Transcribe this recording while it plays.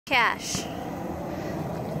Cash.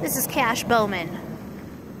 This is Cash Bowman,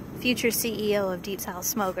 future CEO of Deep South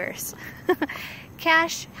Smokers.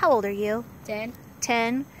 Cash, how old are you? 10.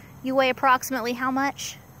 10. You weigh approximately how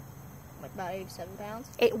much? Like about 87 pounds.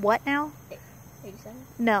 What now? 87?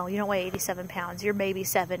 No, you don't weigh 87 pounds. You're maybe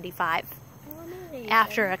 75 Oh,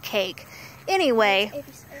 after a cake. Anyway,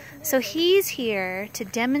 87. so he's here to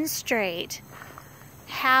demonstrate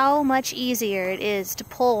how much easier it is to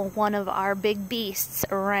pull one of our big beasts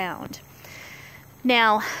around.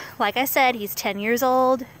 Now, like I said, he's 10 years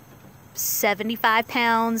old, 75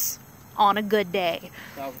 pounds on a good day.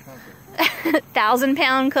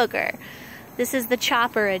 1,000-pound cooker. This is the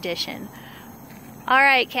chopper edition. All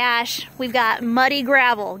right, Cash, we've got muddy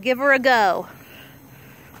gravel. Give her a go.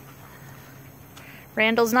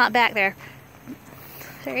 Randall's not back there.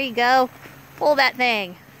 There you go. Pull that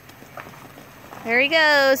thing. There he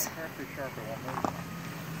goes.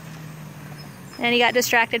 And he got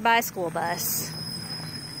distracted by a school bus.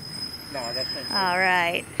 No, that's it. All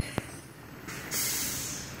right.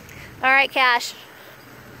 All right, Cash.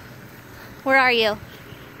 Where are you?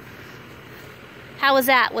 How was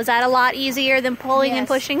that? Was that a lot easier than pulling and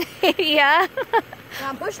pushing? Yeah? When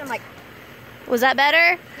I'm pushing, I'm like... Was that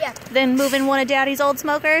better? Yeah. Than moving one of Daddy's old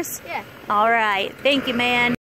smokers? Yeah. All right. Thank you, man.